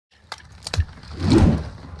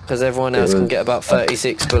Because everyone else can get about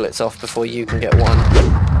 36 bullets off before you can get one.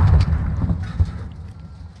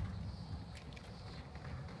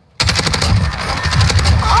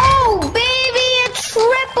 Oh, baby, a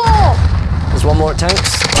triple! There's one more at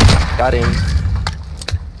tanks. Got him.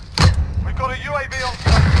 We've got a UAV on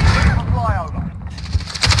site. Flyover.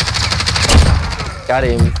 Got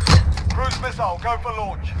him. Cruise missile, go for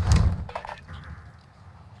launch.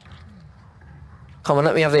 Come on,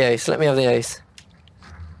 let me have the ace. Let me have the ace.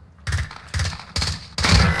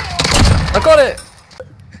 I got it!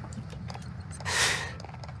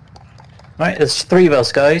 Right, there's 3 of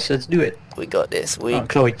us, guys. Let's do it. We got this. We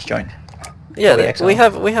Chloe joined. yeah, Chloe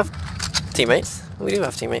we have teammates. We do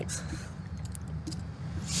have teammates.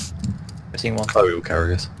 I've seen one. Chloe will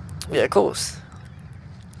carry us. Yeah, of course.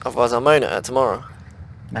 Otherwise, I'll moan at her tomorrow.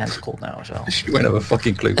 Man's cold now as well. She won't have a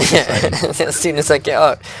fucking clue what you're saying. As soon as I get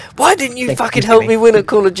up. Why didn't you Thank fucking you, help Jimmy. me win a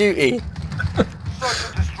Call of Duty? Search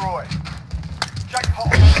and destroy. Jackpot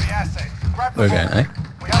on the asset. Grab the We're bomb. going, eh?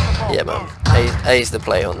 We have the bomb. Yeah, man. Move. A's the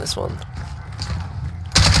play on this one.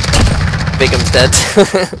 Bigham's dead.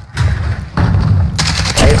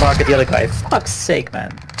 I hit mark at the other guy. Fuck's sake,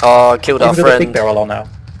 man. Oh, I killed our Even with a big friend. barrel on now.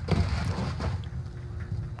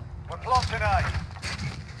 We're planting A.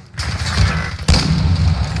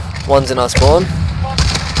 One's in our spawn.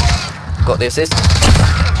 Got the assist.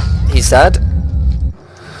 He's sad.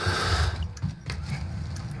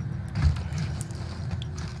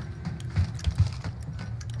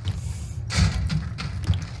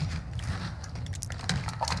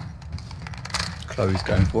 Chloe's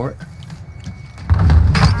going for it.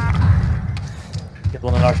 Get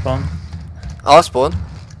one in our spawn. Our spawn.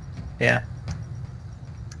 Yeah.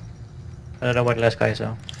 I don't know where the last guy is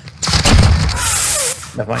though.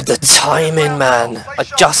 Never mind. The timing, man. I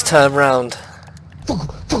just turned round.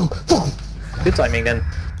 Good timing then.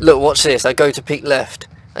 Look, watch this. I go to peek left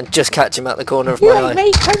and just catch him at the corner of my eye.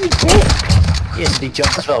 mate, how you get? Yes, he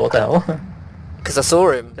jumped as well, what the hell? Because I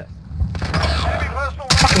saw him.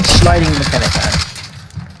 Fucking sliding mechanic, man.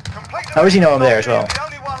 How does he know I'm there as well?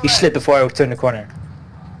 He slid before I turned the corner.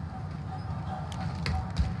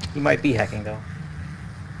 He might be hacking though.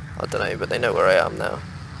 I don't know, but they know where I am now.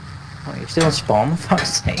 Oh, you're still on spawn?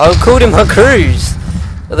 Fuck's sake. I called him my cruise,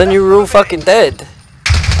 but then you were all fucking dead.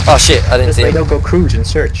 Oh shit, I didn't see They him. don't go cruise and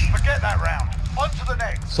search. Forget that round. On to the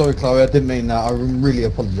next. Sorry, Chloe, I didn't mean that. I really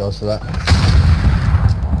apologise for that.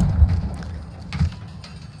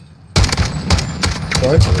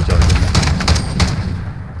 Sorry?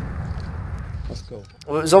 That's cool.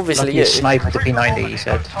 Well, it was obviously Lucky you. a snipe with the P90, he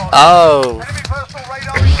said. Oh, Enemy personal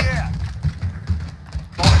radar in the air.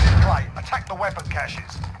 Bombs in play. Attack the weapon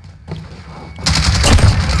caches.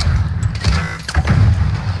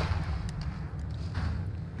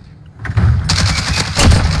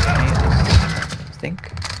 I think.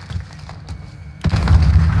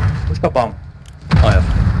 Who's got bomb? I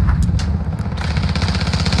have.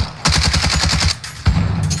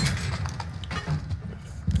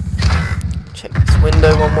 check this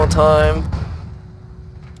window one more time.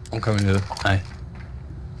 I'm coming to A.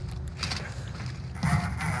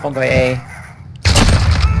 One guy A.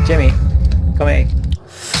 Jimmy, come A.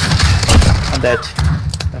 I'm dead.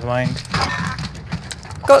 Never mind.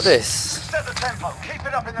 Got this. Set the tempo. Keep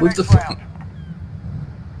it up in the With next the round.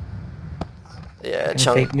 Yeah, Any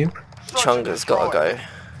fake noob? Chunga's gotta go.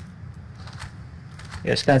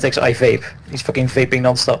 Yeah, XxErinxX I vape. He's fucking vaping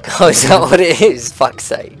non-stop. Oh, is that what it is? Fuck's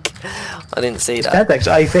sake. I didn't see that. XxErinxX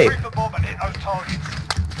I vape. Retrieve the bomb and hit those targets.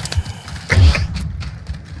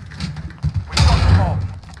 We've got the bomb.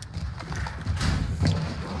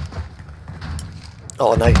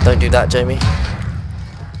 Oh no, don't do that, Jamie.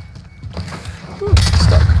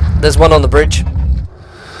 Stuck. There's one on the bridge. Hit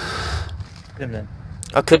him then.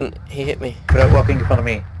 I couldn't, he hit me. Without walking in front of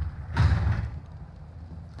me.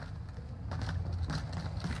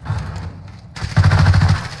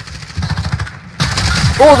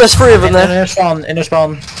 Oh, there's 3 of them there. Inner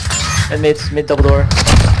spawn. And mid double door.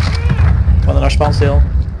 One in our spawn still.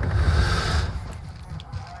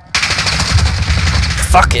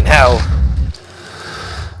 Fucking hell.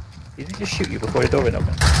 Did he just shoot you before the door went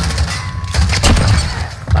open?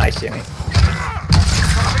 Nice, Jimmy.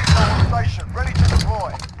 Station ready to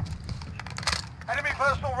deploy. Enemy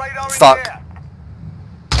personal radar in Fuck. the air.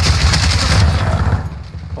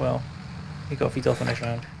 Oh well. He got feet off the next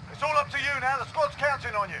round. It's all up to you now. The squad's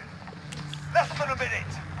counting on you. Less than a minute.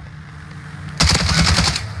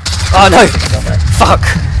 Oh no! Fuck!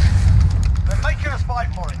 They're making us fight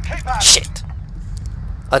for it. Keep at it. Shit!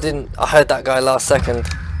 I heard that guy last second.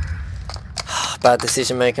 Bad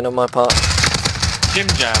decision making on my part. Jim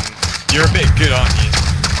Jam, you're a bit good, aren't you?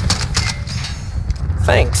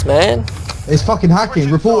 Thanks, man. It's fucking hacking.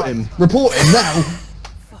 Report him. Report him now.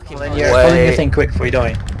 Then you're pulling your thing quick before you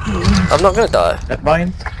die. I'm not gonna die.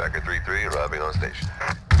 Ryan? Tracker 3-3 arriving on station.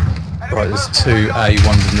 Right, there's 2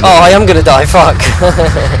 A1s in the Oh, I am gonna die. Fuck.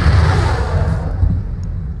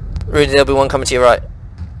 Rudy, there'll be one coming to your right.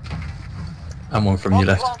 and one from your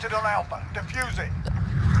left. Planted on Alpha. Defuse it. I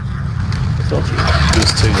thought you.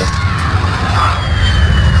 There's 2 there.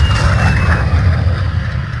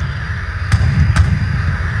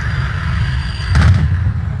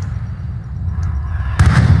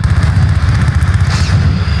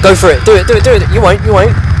 Go for it. Do it. Do it. Do it. You won't. You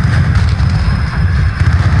won't.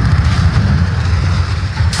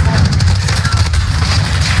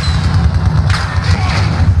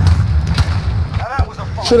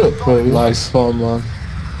 Shut up, bro. Nice fun, man.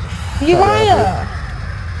 Uriah!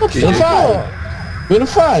 What's We're in a fight. We're in a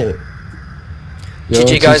fight.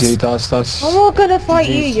 GG, guys. I'm not gonna fight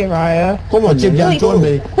you, Uriah. Come on, Jim. Join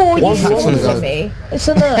me. Call you One hack for the to guy. me. It's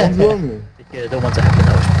a nerve. Join me. Yeah, don't want to happen.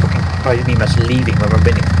 That was fucking probably me much leaving when we're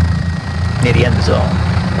winning. Near the end as well.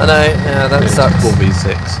 I know. Yeah, that sucks.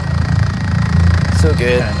 4v6. So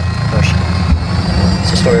good. Gosh.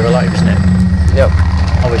 It's the story of our life, isn't it? Yep.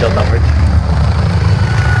 Always outnumbered.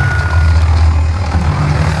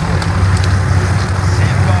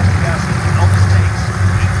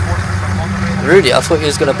 Rudy, I thought you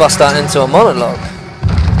was gonna bust out into a monologue.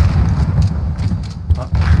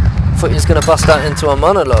 I thought you was gonna bust out into a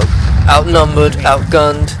monologue. Outnumbered,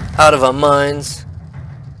 outgunned, out of our minds.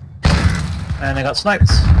 And I got sniped.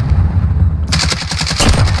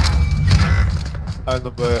 I'm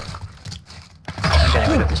the Bert. I'm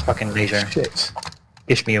getting rid of this fucking laser. Shit.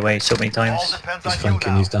 Pushed me away so many All times. depends He's on you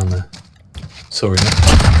flanking, now. he's down there. Sorry,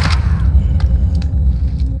 mate.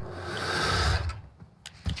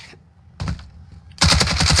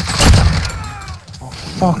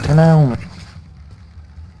 Fucking hell.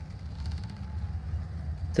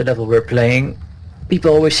 The level we're playing,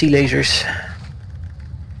 people always see lasers.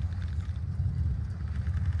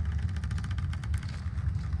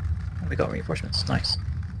 We got reinforcements, nice.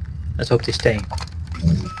 Let's hope they stay. 1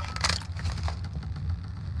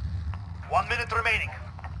 minute remaining.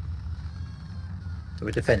 So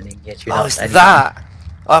we're defending, yet you're Oh, not it's anything. that.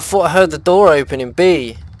 I thought I heard the door open in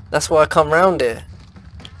B. That's why I come round it.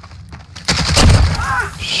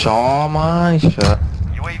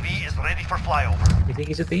 UAV is ready for flyover. You think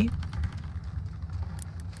he's a B?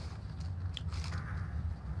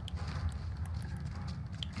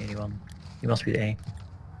 Anyone? He must be the A.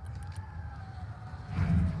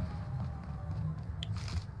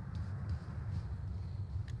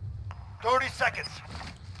 $30 seconds.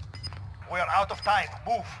 We are out of time.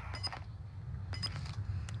 Move.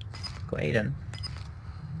 Go A then.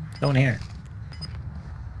 No one here.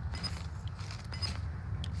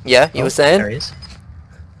 Yeah, you were There saying? he is.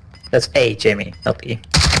 That's A, Jamie, not B.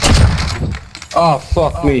 Oh,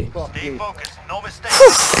 fuck me. Stay focused. No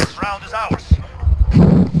mistakes. This round is ours.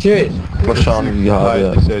 Shit. Wahrscheinlich, ja.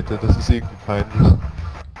 Alter, das ist irgendwie peinlich.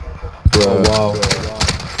 Oh, wow.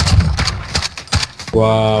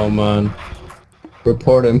 Wow, man.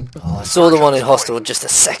 Report him. Oh, I saw the one in hostel just a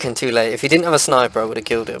second too late. If he didn't have a sniper, I would have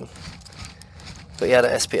killed him. But he had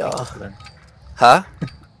an SPR. Huh?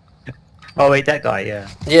 Oh wait, that guy, yeah.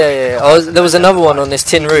 Yeah. There was another one on this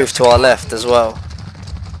tin roof to our left as well.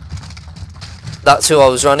 That's who I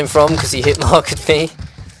was running from because he hit marked me.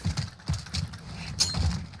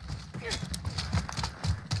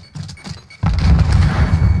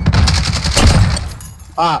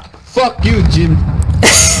 Ah, fuck you, Jim.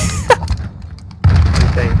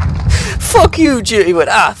 Okay. Fuck you, Jim. He went,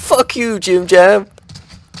 fuck you, Jim Jam.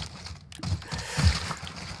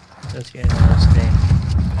 Don't see anyone else today.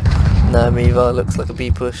 Nah, Miva looks like a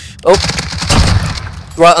B push. Oh!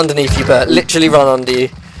 Right underneath you, Bert. Literally run under you.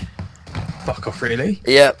 Fuck off, really?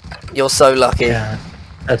 Yep. You're so lucky. Yeah,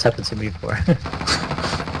 that's happened to me before. It They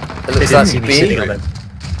looks didn't like see me sitting B. on it.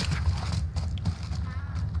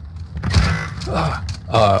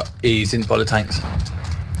 He's in by the tanks.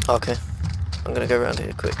 Okay. I'm gonna go around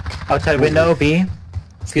here quick. Outside window, B. He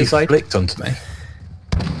Field side. flicked onto me.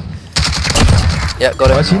 Yeah, got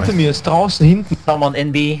Was it. hinter mir, ist draußen hinten. Someone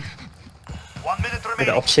in B 1 minute with an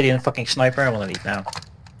remaining. obsidian fucking sniper. I wanna leave now.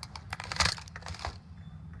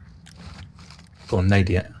 Go on,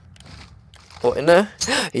 nade it. What, in there?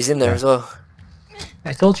 He's in there as well.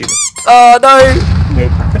 I told you. Oh, no!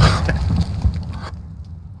 Nope.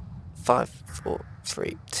 5, 4,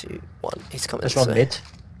 3, 2, 1. He's coming There's this one way. mid.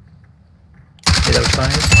 Mid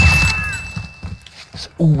outside.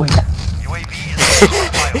 Oh wait. UAV is ready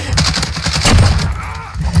for flyover.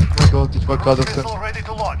 Oh mein Gott, ich war gerade auf Missile ready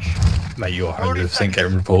to launch. Mate, you're 100%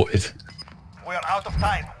 getting reported. We are out of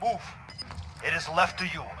time. Move. It is left to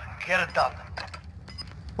you. Get it done.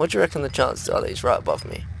 What do you reckon the chances are that he's right above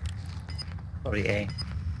me? Probably A.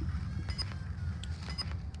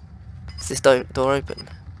 Is this door open?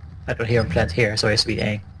 I don't hear him plant here, so it has to be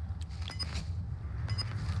A.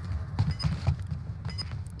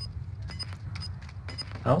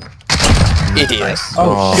 Oh? Idiot. Nice.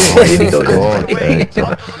 Oh, shit! I didn't go God. to On A. to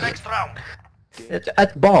the next round.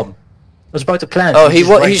 At the bomb. I was about to plant. Oh, he's he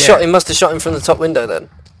just right he there. shot. He must have shot him from the top window then.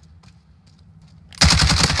 I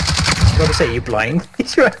was about to say, you blind?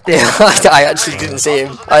 He's right there. Yeah, I actually didn't see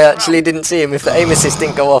him. I actually didn't see him. If the aim assist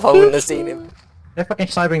didn't go off, I wouldn't have seen him. They're fucking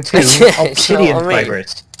sniping too. Yeah, Obsidian you know what I mean?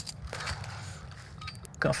 fibers.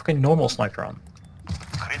 Got a fucking normal sniper on.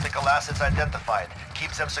 Critical assets identified.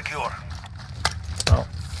 Keep them secure. Well,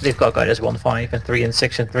 they've got a guy that's 1-5 and 3 and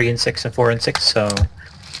 6 and 3 and 6 and 4 and 6, so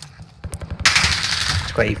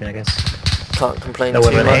it's quite even, I guess. Can't complain No too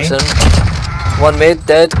weapon, much eh? then. One mid,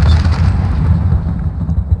 dead.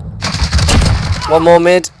 One more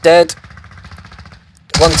mid, dead.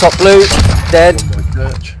 One top blue, dead.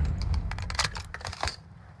 Church.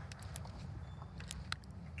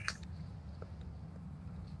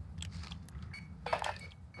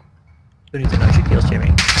 Who needs to know she kills Jimmy?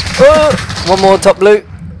 Oh, one more top blue.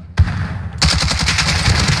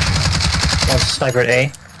 One sniper at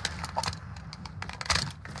A.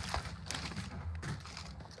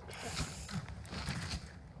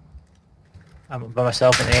 I'm by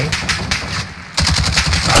myself in A.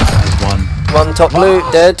 There's one. One top blue,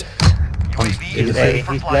 dead. He's A.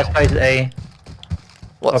 He's left side at A.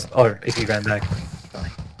 What? Or if he ran back.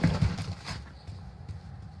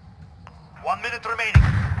 1 minute remaining.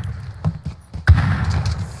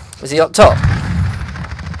 Is he up top?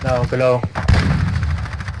 No, below.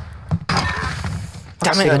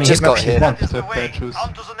 Damn See, it, I when he just hit got Maxi here. once. This is the Step way. benches.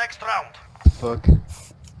 On to the next round. Fuck.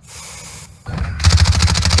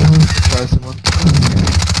 Try someone.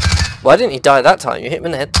 Why didn't he die that time? You hit him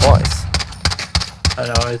in the head twice. I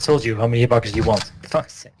know, I told you how many hitboxes you want.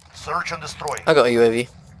 Fuck's sake. Search and destroy. I got a UAV.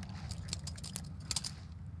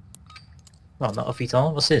 Well, not a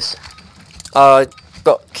VTOL, what's this? I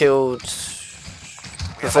got killed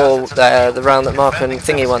before the round that Mark and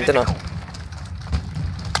Thingy won, didn't I?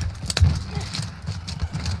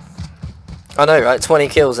 I know, right? 20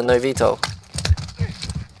 kills and no VTOL.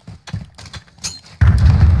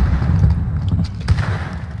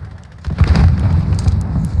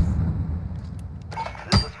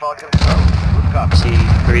 This is Falcon South. Good copy.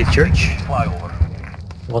 See, Breathe Church. Fly over.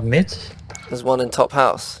 One mid. There's one in top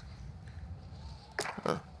house.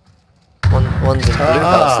 Oh. One's in blue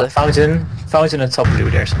house though. Fountain and top blue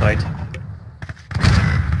there side.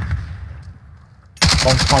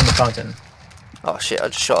 One's on the fountain. Oh shit, I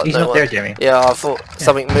just shot at He's no not one. there, Jamie. Yeah, I thought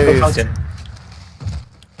something Go moved. fountain.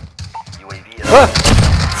 UAV is Ah!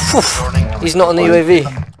 Phew. He's not on the UAV.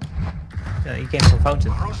 Yeah, he came from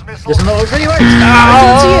fountain. cruise missile. There's another really right.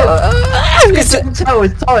 It's, It's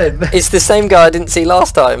time. it's the same guy I didn't see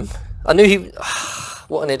last time. I knew he...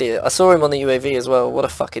 What an idiot. I saw him on the UAV as well. What a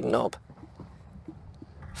fucking knob. Yeah,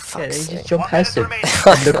 Fuck's you sake. just jump past him. remaining.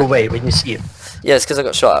 And look away when you see him. Yeah, it's because I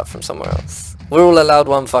got shot at from somewhere else. We're all allowed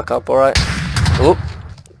one fuck up, alright? Oh,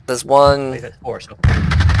 there's one... Wait, that's 4, so.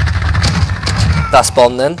 That's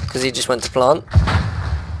bomb then, because he just went to plant.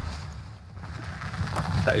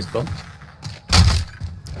 That is bomb.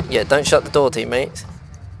 Yeah, don't shut the door, teammate.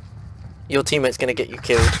 Your teammate's gonna get you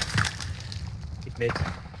killed. He's mid.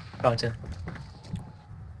 Fountain.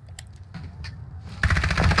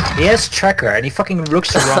 He has tracker and he fucking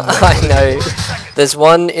looks the wrong way. I know. There's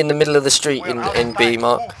one in the middle of the street in B,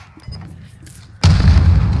 Mark.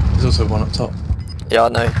 There's also one up top. Yeah, I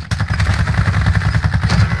know.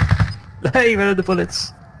 Hey, where are the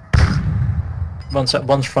bullets?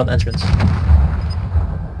 One's front entrance.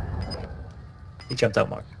 He jumped out,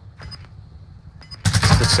 Mark.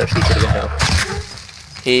 Footsteps lead to the window.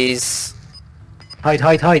 He's...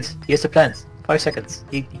 Hide. He has to plant. 5 seconds.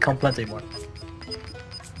 He can't plant anymore.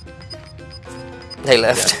 They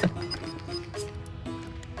left.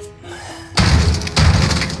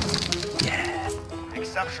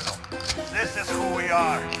 Exceptional. This is who we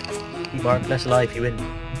are. Mark, less alive, you win.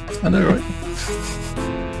 I know, right?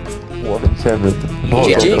 1-7.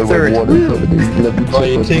 GG. Third. Oh,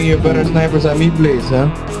 you think you're better snipers than me, please, huh?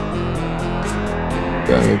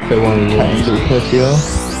 Gotta play one of the pussy,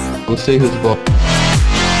 huh? We'll see who's boss.